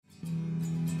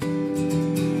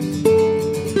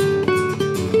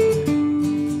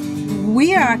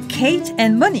are Kate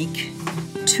and Monique,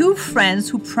 two friends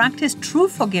who practice true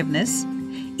forgiveness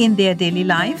in their daily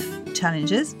life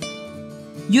challenges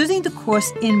using the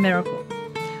Course in Miracle.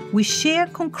 We share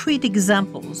concrete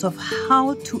examples of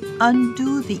how to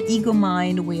undo the ego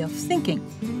mind way of thinking.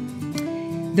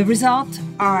 The results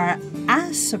are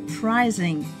as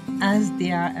surprising as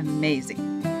they are amazing.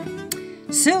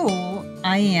 So,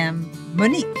 I am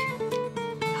Monique.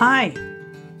 Hi,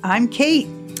 I'm Kate.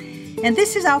 And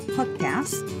this is our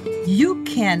podcast, You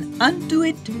Can Undo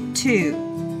It Too.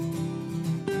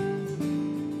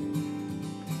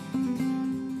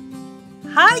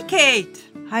 Hi, Kate.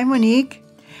 Hi, Monique.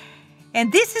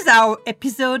 And this is our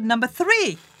episode number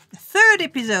 3, the third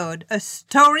episode, a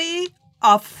story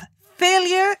of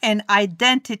failure and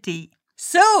identity.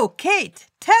 So, Kate,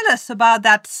 tell us about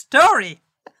that story.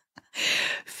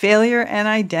 Failure and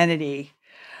identity.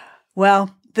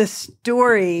 Well, the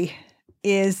story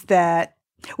is that,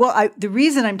 the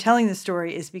reason I'm telling the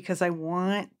story is because I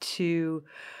want to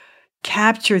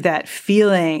capture that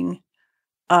feeling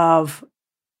of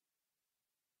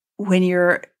when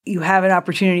you have an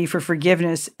opportunity for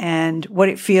forgiveness and what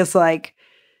it feels like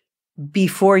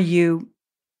before you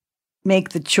make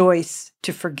the choice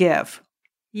to forgive.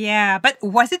 Yeah, but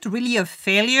was it really a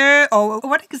failure or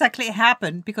what exactly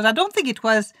happened? Because I don't think it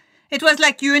was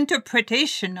like your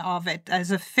interpretation of it as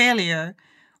a failure,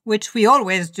 which we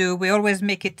always do. We always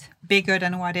make it bigger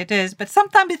than what it is, but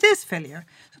sometimes it is failure.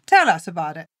 So tell us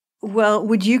about it. Well,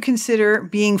 would you consider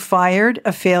being fired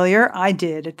a failure? I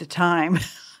did at the time,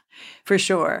 for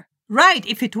sure. Right,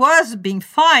 if it was being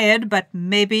fired, but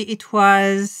maybe it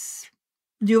was,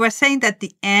 you were saying that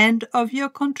the end of your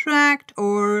contract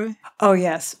or? Oh,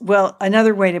 yes. Well,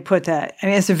 another way to put that, I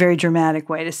mean, it's a very dramatic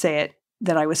way to say it,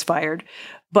 that I was fired,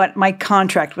 but my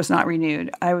contract was not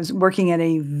renewed. I was working at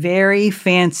a very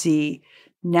fancy,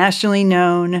 nationally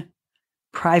known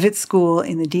private school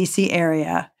in the DC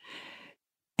area.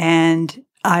 And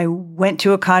I went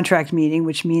to a contract meeting,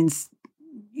 which means,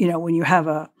 when you have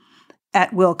a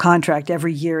at-will contract,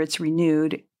 every year it's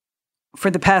renewed. For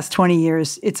the past 20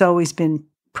 years, it's always been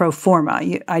pro forma.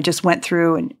 I just went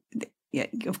through and,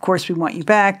 of course, we want you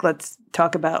back. Let's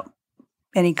talk about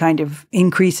any kind of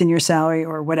increase in your salary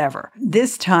or whatever.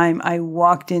 This time I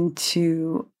walked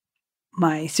into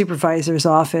my supervisor's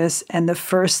office and the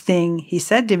first thing he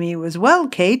said to me was, "Well,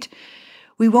 Kate,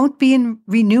 we won't be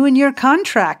renewing your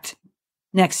contract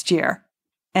next year."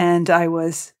 And I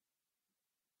was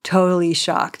totally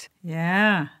shocked.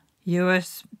 Yeah. You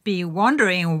must be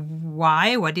wondering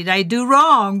why. What did I do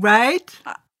wrong, right?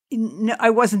 No, I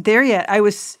wasn't there yet. I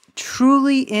was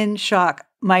truly in shock.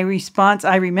 My response,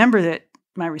 I remember that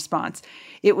my response,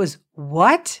 it was,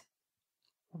 "What?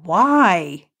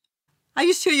 Why?" Are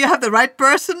you sure you have the right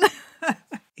person?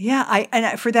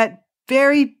 Yeah, for that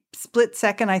very split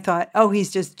second, I thought, oh,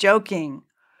 he's just joking.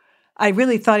 I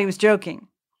really thought he was joking.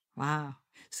 Wow.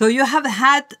 So you have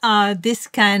had this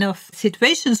kind of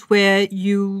situations where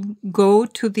you go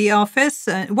to the office.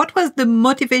 What was the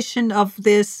motivation of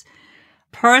this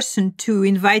person to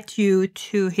invite you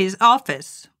to his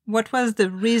office? What was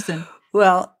the reason?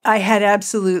 Well, I had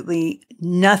absolutely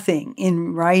nothing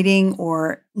in writing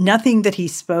or nothing that he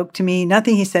spoke to me,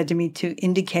 nothing he said to me to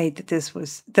indicate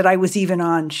that I was even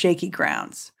on shaky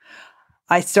grounds.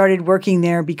 I started working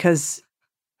there because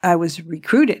I was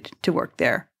recruited to work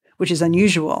there, which is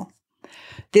unusual.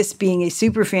 This being a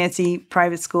super fancy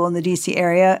private school in the DC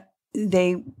area,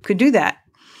 they could do that.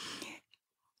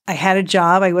 I had a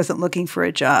job. I wasn't looking for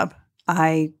a job.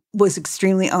 I was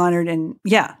extremely honored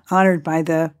honored by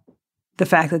the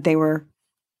fact that they were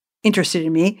interested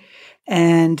in me.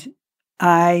 And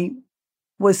I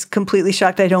was completely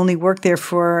shocked. I'd only worked there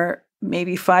for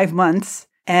maybe 5 months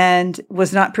and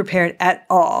was not prepared at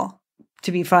all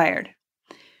to be fired.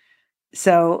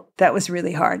 So that was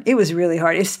really hard. It was really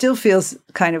hard. It still feels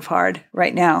kind of hard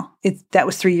right now. That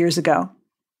was 3 years ago.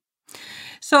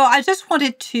 So I just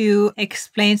wanted to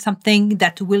explain something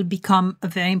that will become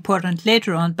very important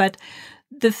later on. But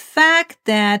the fact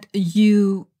that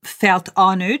you felt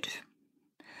honored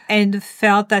and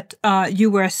felt that you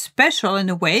were special in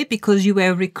a way because you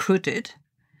were recruited,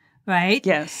 right?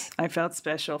 Yes, I felt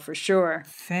special for sure.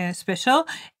 Very special.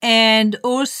 And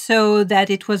also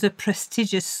that it was a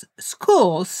prestigious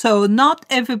school. So not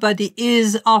everybody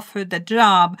is offered the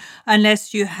job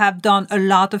unless you have done a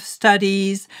lot of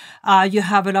studies, you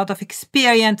have a lot of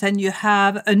experience, and you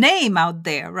have a name out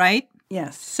there, right?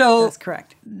 Yes, so that's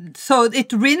correct. So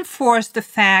it reinforced the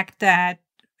fact that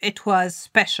it was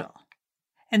special.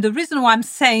 And the reason why I'm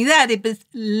saying that is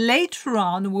later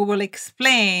on we will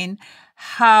explain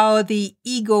how the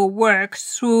ego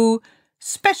works through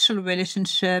special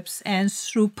relationships and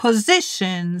through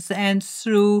positions and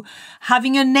through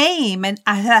having a name and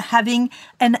having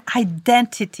an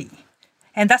identity.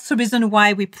 And that's the reason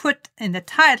why we put in the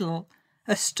title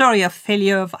a story of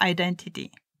failure of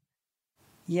identity.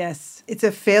 Yes, it's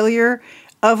a failure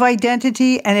of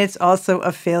identity, and it's also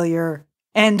a failure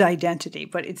and identity,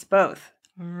 but it's both.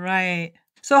 Right.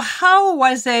 So how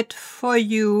was it for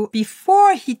you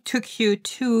before he took you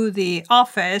to the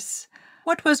office?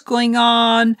 What was going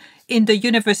on in the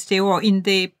university or in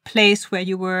the place where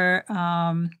you were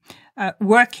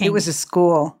working? It was a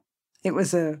school. It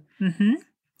was a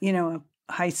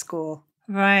high school.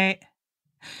 Right.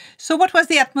 So what was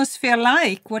the atmosphere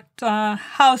like?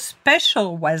 How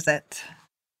special was it?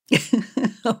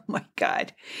 Oh my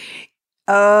God.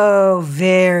 Oh,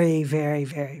 very, very,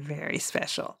 very, very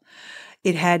special.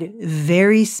 It had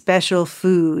very special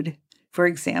food, for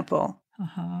example,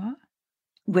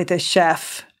 with a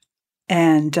chef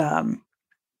and, and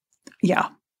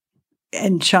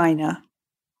China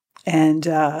and,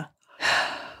 the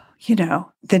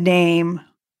name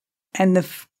and the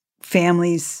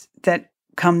families that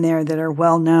come there that are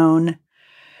well known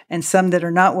and some that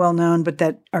are not well known, but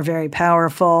that are very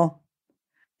powerful.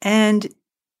 And,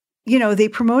 they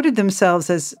promoted themselves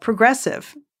as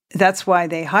progressive. That's why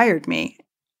they hired me,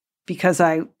 because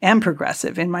I am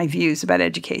progressive in my views about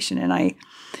education. And I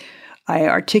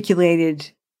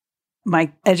articulated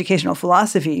my educational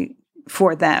philosophy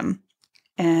for them.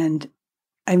 And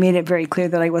I made it very clear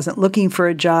that I wasn't looking for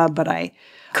a job, but I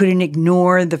couldn't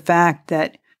ignore the fact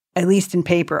that, at least in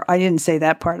paper, I didn't say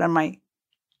that part on my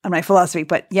philosophy,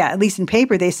 but yeah, at least in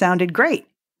paper, they sounded great.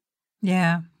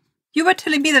 Yeah. You were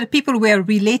telling me that people were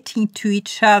relating to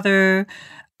each other.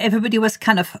 Everybody was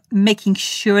kind of making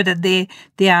sure that they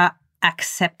are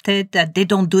accepted, that they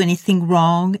don't do anything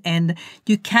wrong. And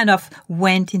you kind of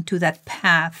went into that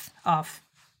path of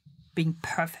being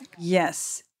perfect.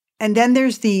 Yes. And then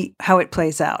there's how it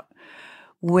plays out,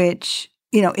 which,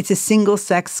 it's a single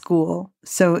sex school.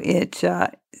 So it's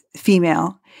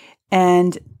female.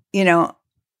 And,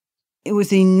 it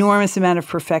was an enormous amount of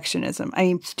perfectionism. I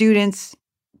mean, students,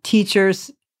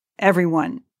 teachers,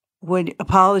 everyone would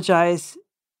apologize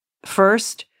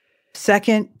first,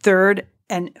 second, third,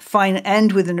 and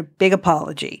end with a big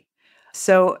apology.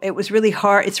 So it was really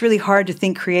hard. It's really hard to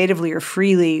think creatively or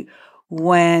freely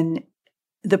when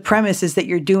the premise is that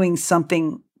you're doing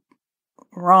something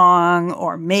wrong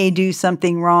or may do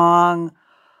something wrong,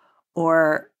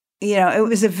 or, that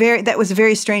was a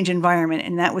very strange environment,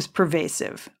 and that was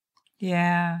pervasive.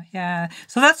 Yeah.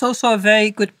 So that's also a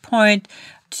very good point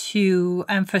to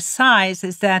emphasize,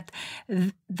 is that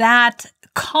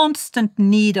constant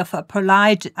need of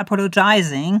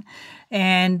apologizing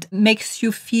and makes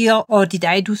you feel, oh, did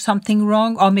I do something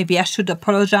wrong? Or maybe I should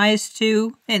apologize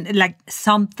too. And like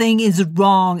something is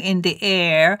wrong in the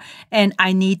air and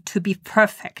I need to be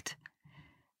perfect.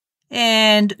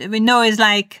 And we know it's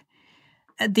like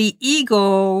the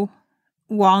ego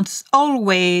wants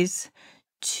always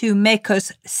to make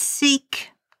us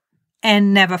seek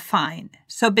and never find.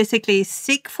 So basically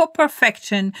seek for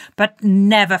perfection, but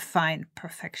never find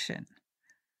perfection.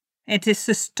 It is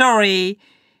a story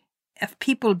of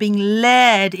people being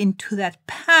led into that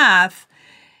path,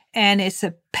 and it's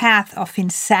a path of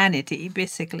insanity,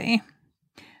 basically,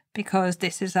 because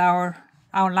this is our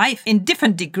life in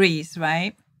different degrees,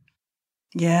 right?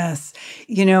 Yes.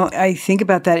 I think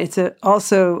about that. It's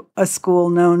also a school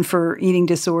known for eating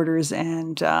disorders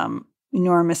and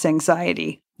enormous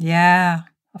anxiety. Yeah,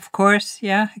 of course.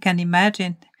 Yeah, I can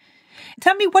imagine.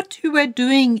 Tell me what you were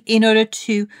doing in order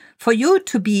for you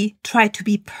to try to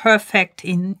be perfect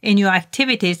in your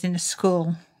activities in the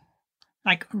school,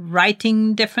 like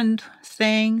writing different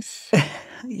things.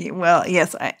 Well,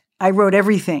 yes, I wrote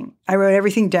everything. I wrote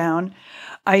everything down.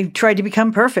 I tried to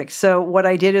become perfect. So what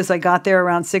I did is I got there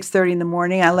around 6:30 in the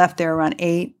morning. I left there around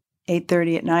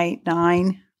 8:30 at night,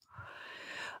 9.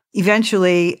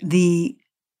 Eventually, the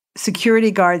security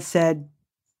guard said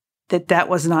that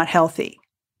was not healthy.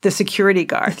 The security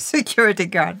guard. Security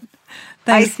guard.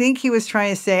 Thanks. I think he was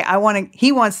trying to say,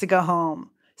 he wants to go home.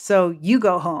 So you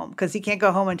go home, because he can't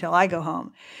go home until I go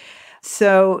home.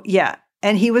 So yeah.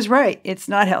 And he was right. It's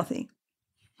not healthy.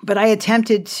 But I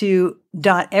attempted to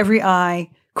dot every I,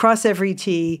 cross every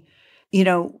T,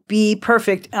 be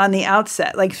perfect on the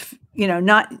outset. Like,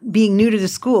 not being new to the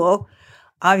school,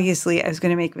 obviously I was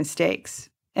going to make mistakes.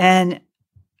 And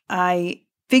I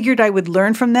figured I would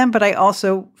learn from them, but I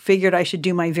also figured I should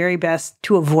do my very best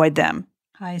to avoid them.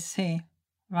 I see.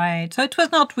 Right. So it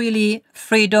was not really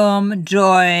freedom,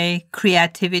 joy,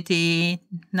 creativity,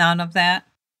 none of that?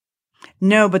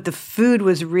 No, but the food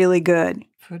was really good.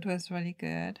 food was really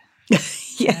good.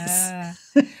 Yes.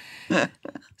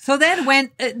 So then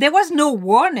when there was no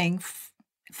warning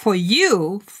for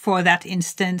you for that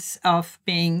instance of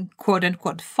being quote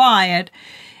unquote fired.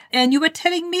 And you were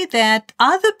telling me that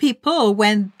other people,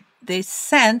 when they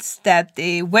sensed that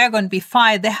they were going to be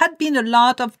fired, there had been a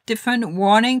lot of different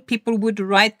warning. People would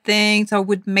write things or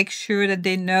would make sure that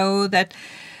they know that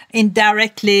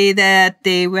indirectly that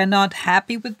they were not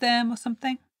happy with them or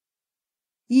something.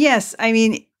 Yes. I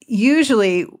mean,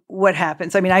 usually what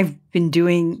happens, I mean, I've been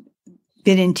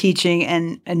in teaching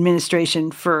and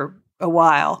administration for a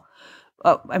while.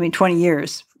 20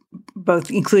 years,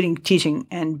 both including teaching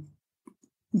and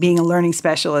being a learning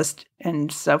specialist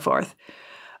and so forth.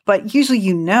 But usually,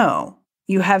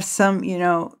 you have some,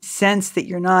 sense that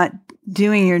you're not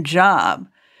doing your job,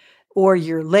 or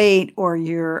you're late, or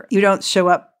you don't show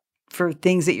up for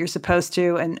things that you're supposed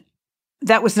to. And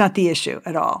that was not the issue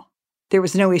at all. There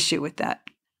was no issue with that.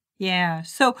 Yeah.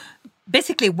 So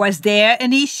basically, was there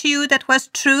an issue that was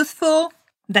truthful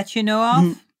that you know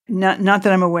of? Not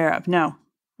that I'm aware of. No.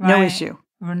 Right. No issue.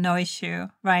 No issue.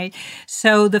 Right.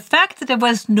 So the fact that there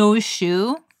was no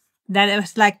issue, that it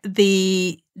was like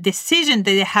the decision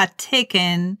that they had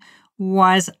taken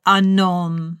was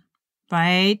unknown,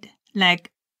 right?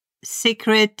 Like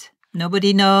secret,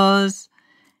 nobody knows,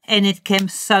 and it came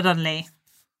suddenly,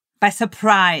 by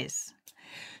surprise.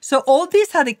 So all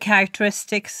these are the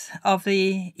characteristics of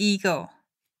the ego.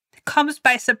 It comes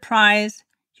by surprise.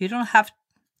 You don't have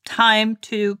time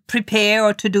to prepare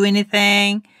or to do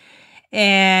anything.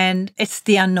 And it's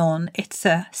the unknown. It's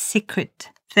a secret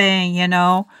thing,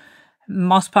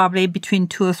 most probably between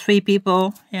 2 or 3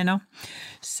 people,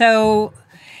 So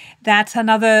that's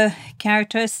another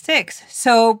characteristic.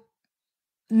 So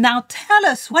now tell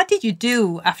us, what did you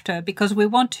do after? Because we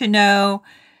want to know,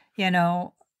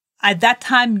 at that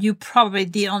time, you probably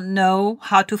didn't know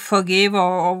how to forgive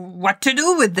or what to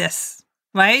do with this,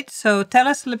 right? So tell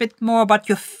us a little bit more about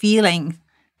your feeling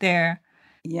there.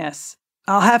 Yes.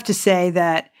 I'll have to say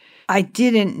that I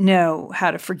didn't know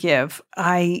how to forgive.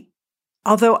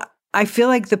 Although I feel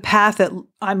like the path that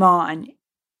I'm on,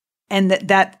 and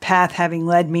that path having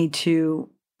led me to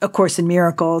A Course in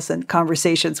Miracles and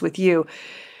conversations with you,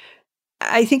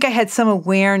 I think I had some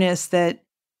awareness that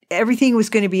everything was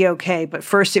going to be okay, but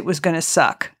first it was going to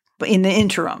suck. But in the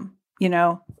interim,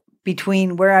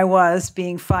 between where I was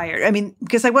being fired. I mean,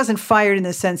 because I wasn't fired in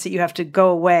the sense that you have to go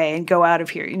away and go out of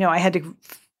here. I had to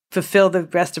fulfill the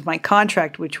rest of my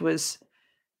contract, which was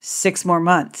 6 more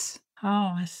months.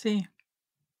 Oh, I see.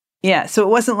 Yeah. So it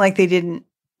wasn't like they didn't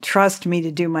trust me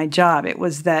to do my job. It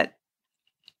was that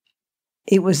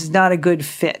it was not a good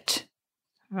fit.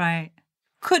 Right.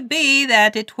 Could be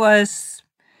that it was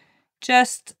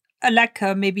just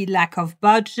maybe lack of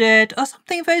budget or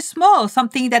something very small,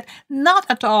 something that not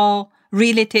at all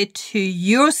related to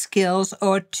your skills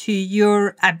or to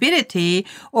your ability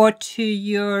or to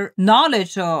your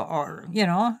knowledge or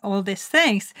all these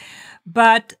things.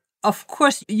 But of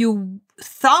course, you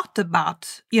thought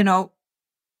about,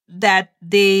 that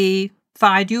they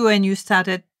fired you and you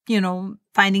started,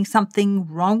 finding something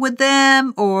wrong with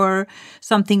them or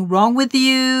something wrong with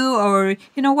you or,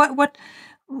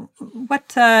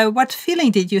 what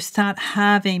feeling did you start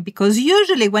having? Because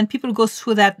usually when people go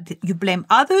through that, you blame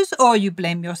others or you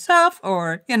blame yourself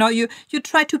or, you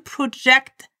try to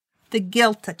project the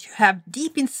guilt that you have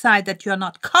deep inside that you're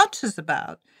not conscious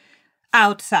about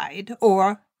outside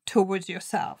or towards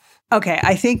yourself. Okay.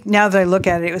 I think now that I look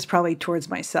at it, it was probably towards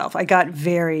myself. I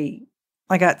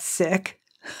got sick,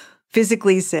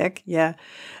 physically sick. Yeah.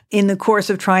 In the course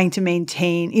of trying to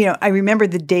maintain, I remember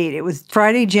the date. It was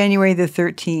Friday, January the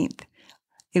 13th.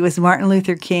 It was Martin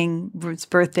Luther King's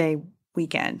birthday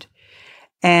weekend.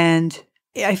 And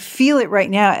I feel it right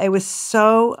now. It was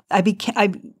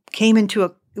I came into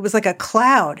it was like a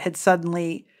cloud had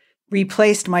suddenly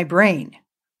replaced my brain.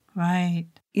 Right.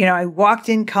 I walked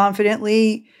in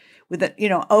confidently with an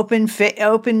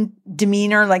open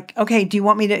demeanor, like, okay, do you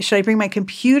want me should I bring my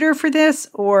computer for this?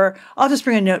 Or I'll just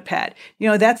bring a notepad.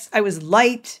 I was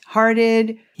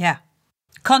light-hearted. Yeah.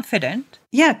 Confident.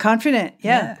 Yeah, confident.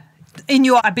 Yeah. In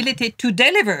your ability to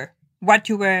deliver what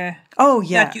you were,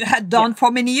 that you had done for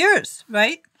many years,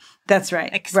 right? That's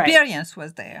right. Experience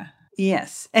was there.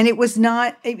 Yes. And it was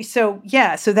not, so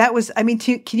that was,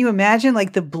 can you imagine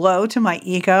like the blow to my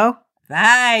ego?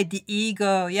 Right, the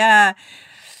ego, yeah.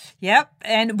 Yep,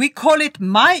 and we call it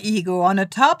my ego on the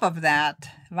top of that,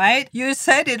 right? You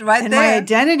said it right and there. And my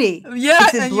identity. Yeah.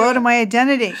 It's a blow to my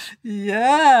identity.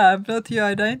 Yeah, blow to your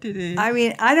identity.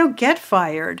 I don't get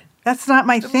fired. That's not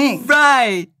my thing.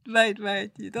 Right.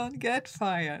 You don't get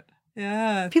fired.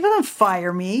 Yeah. People don't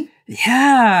fire me.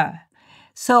 Yeah.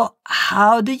 So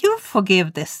how do you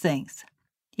forgive these things?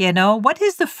 What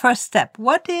is the first step?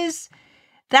 What is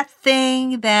that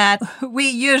thing that we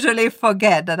usually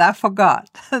forget, that I forgot?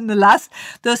 In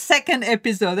the second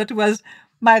episode, that was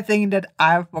my thing that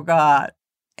I forgot.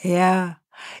 Yeah.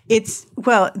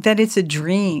 That it's a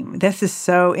dream. This is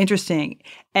so interesting.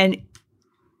 And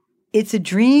it's a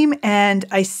dream, and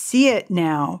I see it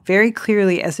now very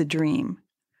clearly as a dream.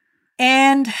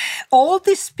 And all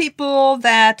these people in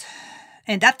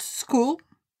that school,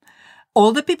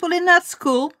 all the people in that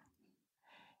school,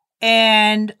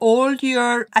 and all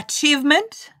your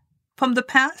achievement from the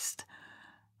past,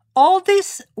 all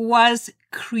this was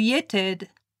created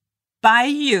by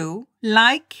you,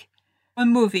 like a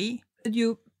movie.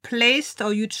 You placed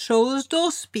or you chose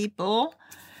those people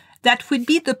that would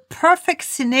be the perfect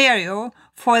scenario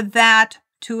for that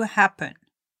to happen.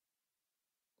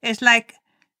 It's like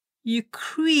you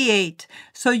create.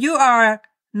 So you are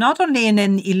not only in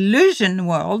an illusion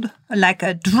world, like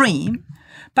a dream,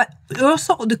 but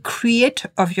also the creator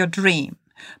of your dream.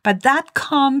 But that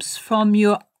comes from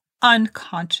your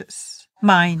unconscious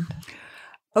mind.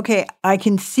 Okay, I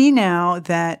can see now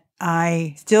that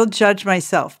I still judge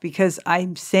myself because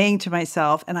I'm saying to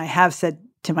myself, and I have said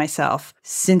to myself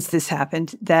since this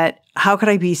happened, that how could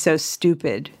I be so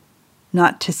stupid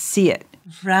not to see it?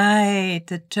 Right,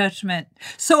 the judgment.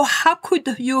 So how could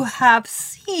you have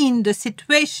seen the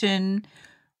situation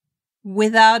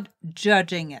without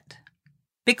judging it?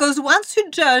 Because once you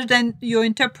judge, then your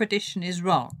interpretation is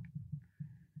wrong.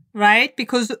 Right?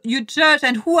 Because you judge,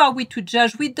 and who are we to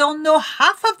judge? We don't know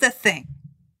half of the thing,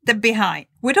 the behind.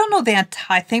 We don't know the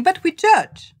entire thing, but we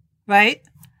judge, right?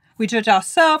 We judge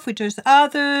ourselves, we judge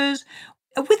others,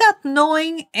 without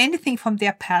knowing anything from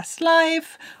their past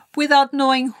life, without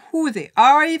knowing who they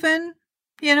are even,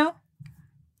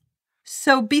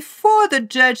 So before the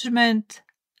judgment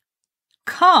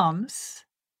comes,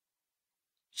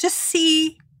 just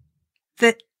see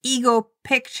the ego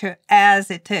picture as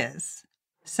it is.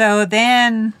 So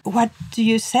then what do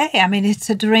you say? I mean, it's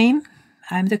a dream.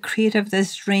 I'm the creator of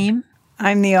this dream.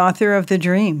 I'm the author of the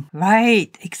dream.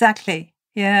 Right, exactly.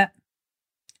 Yeah.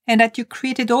 And that you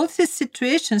created all these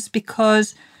situations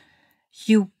because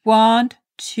you want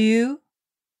to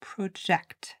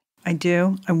project. I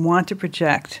do. I want to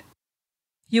project.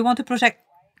 You want to project.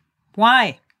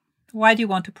 Why? Why do you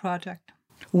want to project?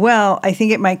 Well, I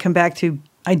think it might come back to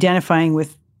identifying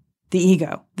with the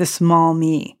ego, the small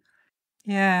me.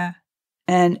 Yeah.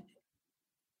 And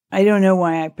I don't know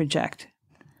why I project.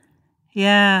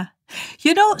 Yeah.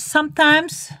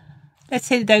 Sometimes, let's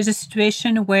say there's a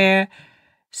situation where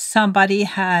somebody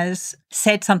has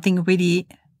said something really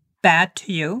bad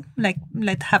to you, like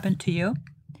that happened to you,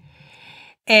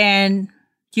 and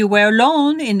you were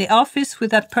alone in the office with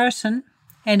that person,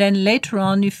 and then later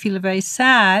on you feel very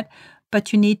sad,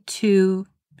 but you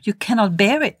cannot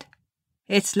bear it.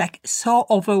 It's like so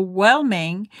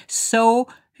overwhelming, so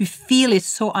you feel it's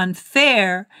so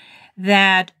unfair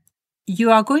that you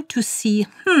are going to see,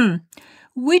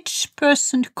 which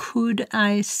person could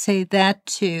I say that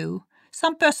to?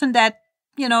 Some person that,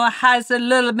 has a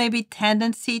little maybe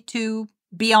tendency to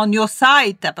be on your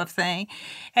side type of thing.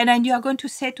 And then you are going to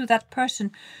say to that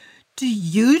person, do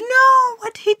you know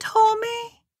what he told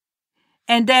me?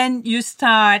 And then you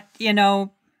start,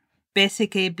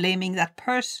 basically blaming that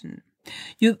person.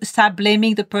 You start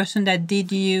blaming the person that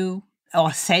did you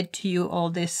or said to you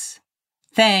all these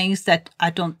things that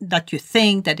you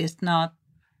think that is not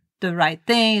the right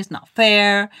thing, is not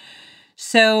fair.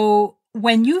 So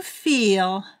when you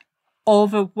feel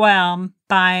overwhelmed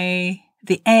by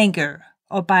the anger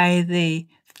or by the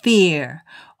fear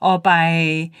or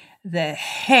by the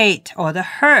hate or the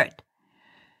hurt,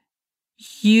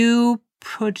 you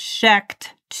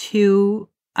project to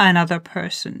another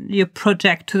person. You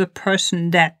project to the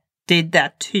person that did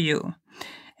that to you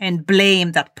and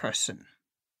blame that person.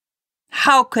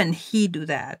 How can he do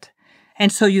that?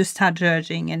 And so you start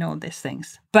judging and all these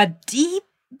things. But deep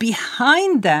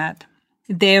behind that,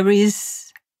 there is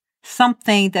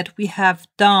something that we have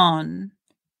done,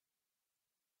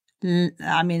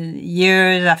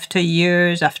 years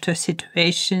after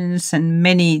situations and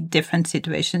many different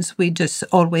situations. We just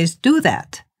always do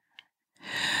that.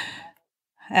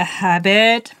 A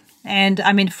habit. And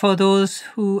for those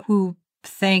who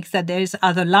think that there is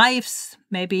other lives,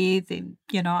 maybe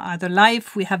other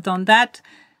life, we have done that.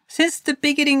 Since the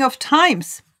beginning of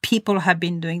times, people have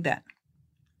been doing that.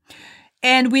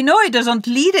 And we know it doesn't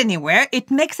lead anywhere. It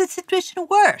makes the situation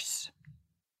worse.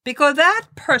 Because that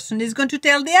person is going to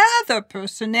tell the other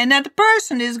person, and that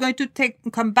person is going to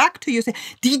come back to you and say,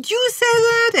 did you say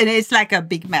that? And it's like a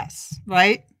big mess,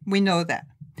 right? We know that.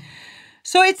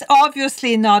 So it's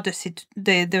obviously not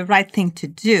the right thing to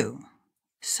do.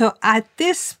 So at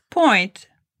this point,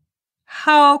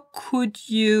 how could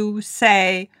you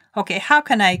say, okay, how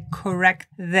can I correct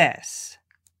this?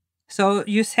 So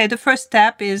you say the first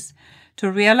step is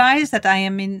to realize that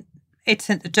it's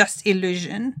just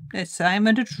illusion. I am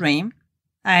in a dream.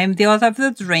 I am the author of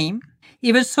the dream.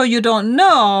 Even so, you don't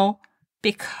know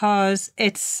because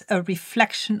it's a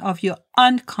reflection of your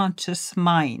unconscious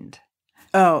mind.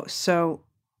 Oh, so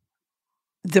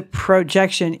the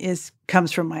projection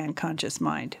comes from my unconscious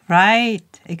mind.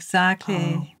 Right, exactly.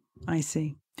 Oh, I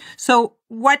see. So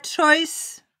what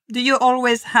choice do you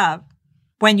always have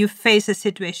when you face a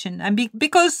situation? And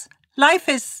because life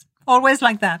is always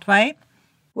like that, right?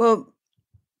 Well,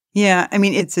 yeah, I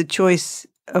mean, it's a choice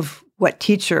of what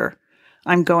teacher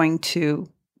I'm going to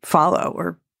follow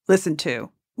or listen to.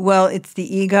 Well, it's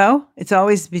the ego. It's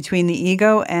always between the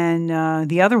ego and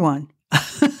the other one,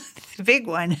 the big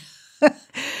one.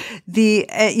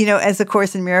 As the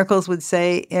Course in Miracles would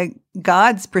say,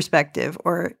 God's perspective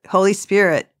or Holy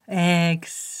Spirit.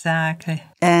 Exactly.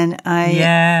 And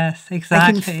yes,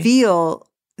 exactly. I can feel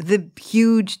the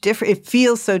huge difference. It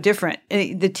feels so different.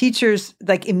 The teachers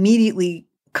immediately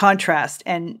contrast,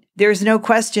 and there's no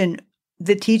question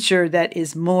the teacher that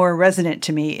is more resonant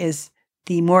to me is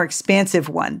the more expansive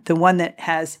one, the one that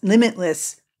has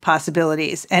limitless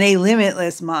possibilities and a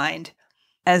limitless mind,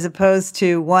 as opposed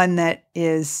to one that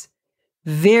is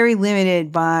very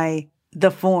limited by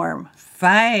the form.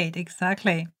 Right,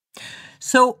 exactly.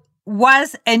 So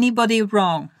was anybody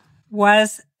wrong?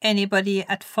 Was anybody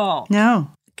at fault?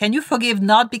 No. Can you forgive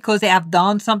not because they have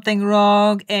done something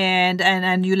wrong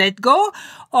and you let go?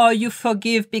 Or you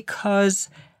forgive because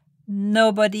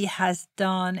nobody has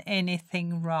done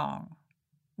anything wrong?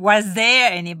 Was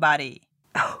there anybody?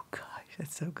 Oh, gosh,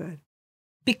 that's so good.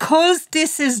 Because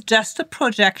this is just a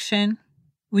projection,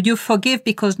 would you forgive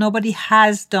because nobody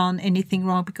has done anything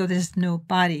wrong because there's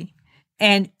nobody?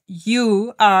 And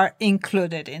you are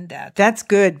included in that. That's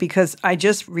good because I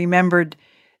just remembered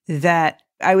that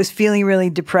I was feeling really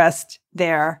depressed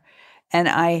there and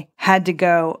I had to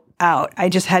go out. I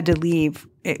just had to leave.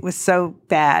 It was so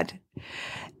bad.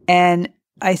 And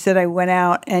I said I went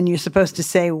out, and you're supposed to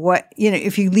say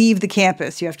if you leave the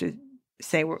campus, you have to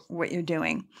say what you're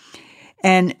doing.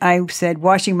 And I said,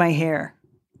 washing my hair.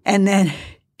 And then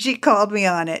she called me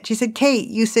on it. She said, Kate,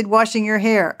 you said washing your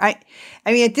hair. I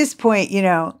mean, at this point,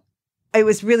 it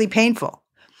was really painful.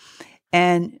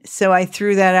 And so I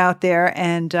threw that out there,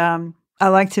 and I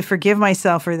like to forgive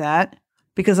myself for that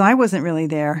because I wasn't really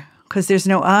there because there's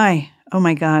no I. Oh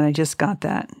my God, I just got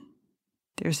that.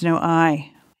 There's no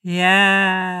I.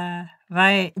 Yeah,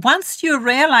 right. Once you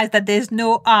realize that there's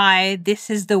no I,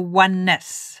 this is the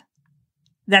oneness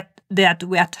that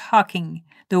we are talking,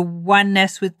 the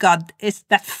oneness with God. It's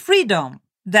that freedom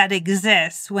that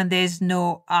exists when there's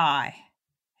no I.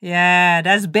 Yeah,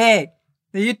 that's big.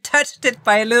 You touched it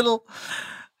by a little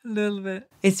bit.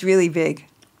 It's really big.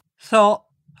 So,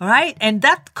 right. And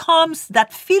that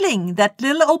feeling, that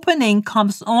little opening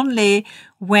comes only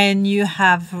when you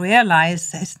have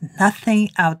realized there's nothing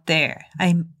out there.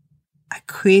 I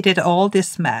created all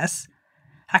this mess.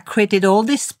 I created all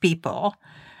these people.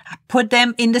 I put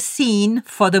them in the scene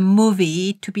for the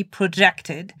movie to be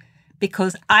projected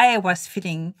because I was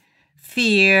feeling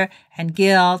fear and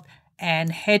guilt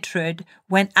and hatred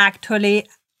when actually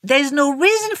there's no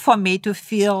reason for me to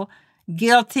feel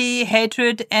guilty,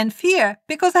 hatred, and fear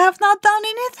because I have not done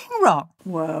anything wrong.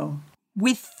 Whoa.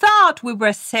 We thought we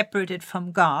were separated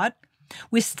from God.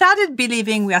 We started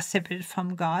believing we are separated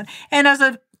from God. And as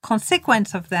a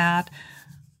consequence of that,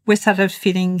 we started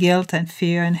feeling guilt and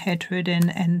fear and hatred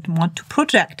and want to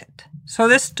project it. So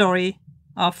the story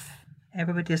of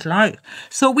everybody's life.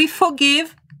 So we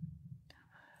forgive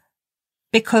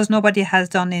because nobody has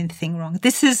done anything wrong.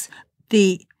 This is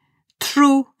the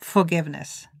true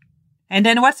forgiveness. And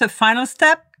then what's the final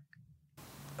step?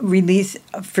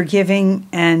 Forgiving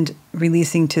and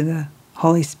releasing to the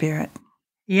Holy Spirit.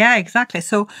 Yeah, exactly.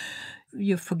 So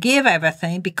you forgive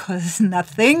everything because there's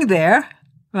nothing there,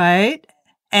 right?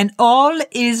 And all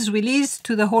is released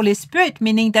to the Holy Spirit,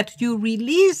 meaning that you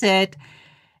release it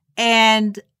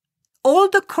and all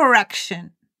the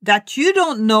correction that you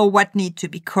don't know what needs to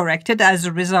be corrected as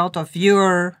a result of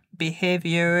your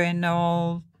behavior and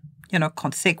all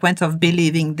consequence of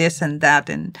believing this and that,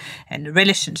 and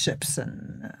relationships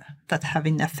and that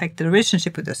having affected the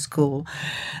relationship with the school,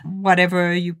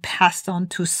 whatever you passed on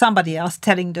to somebody else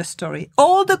telling the story.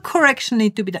 All the correction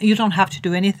need to be done. You don't have to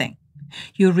do anything.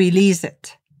 You release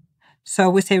it. So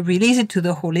we say release it to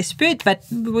the Holy Spirit, but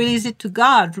release it to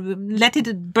God. Let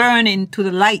it burn into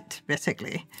the light,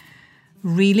 basically.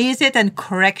 Release it and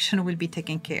correction will be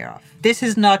taken care of. This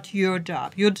is not your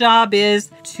job. Your job is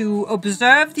to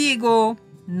observe the ego,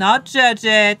 not judge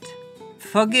it,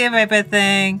 forgive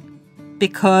everything,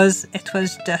 because it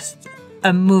was just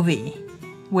a movie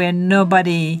where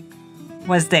nobody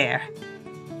was there.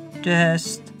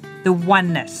 Just the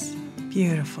oneness.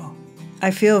 Beautiful.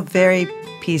 I feel very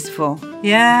peaceful.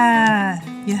 Yeah,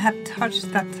 you have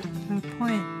touched that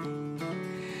point.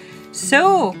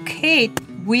 So, Kate,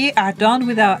 we are done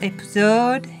with our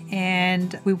episode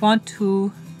and we want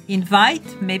to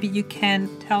invite, maybe you can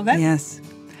tell them.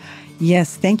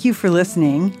 Yes, thank you for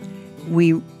listening.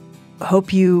 We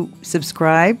hope you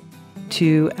subscribe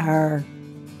to our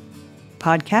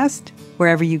podcast,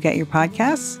 wherever you get your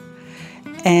podcasts.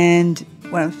 And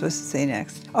what I'm supposed to say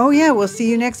next? Oh yeah, we'll see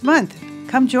you next month.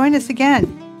 Come join us again.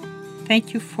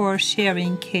 Thank you for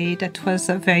sharing, Kate. That was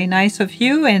very nice of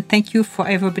you. And thank you for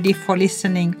everybody for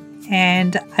listening.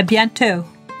 And à bientôt.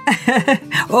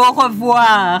 Au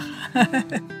revoir.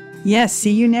 Yes,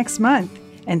 see you next month.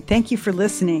 And thank you for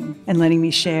listening and letting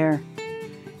me share.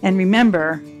 And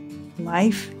remember,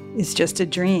 life is just a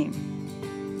dream.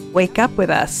 Wake up with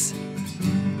us.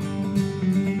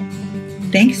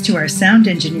 Thanks to our sound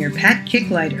engineer, Pat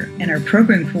Kicklighter, and our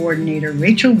program coordinator,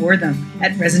 Rachel Wortham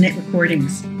at Resonant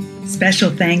Recordings. Special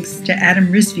thanks to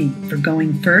Adam Risvi for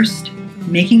going first,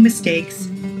 making mistakes,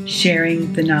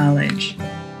 sharing the knowledge.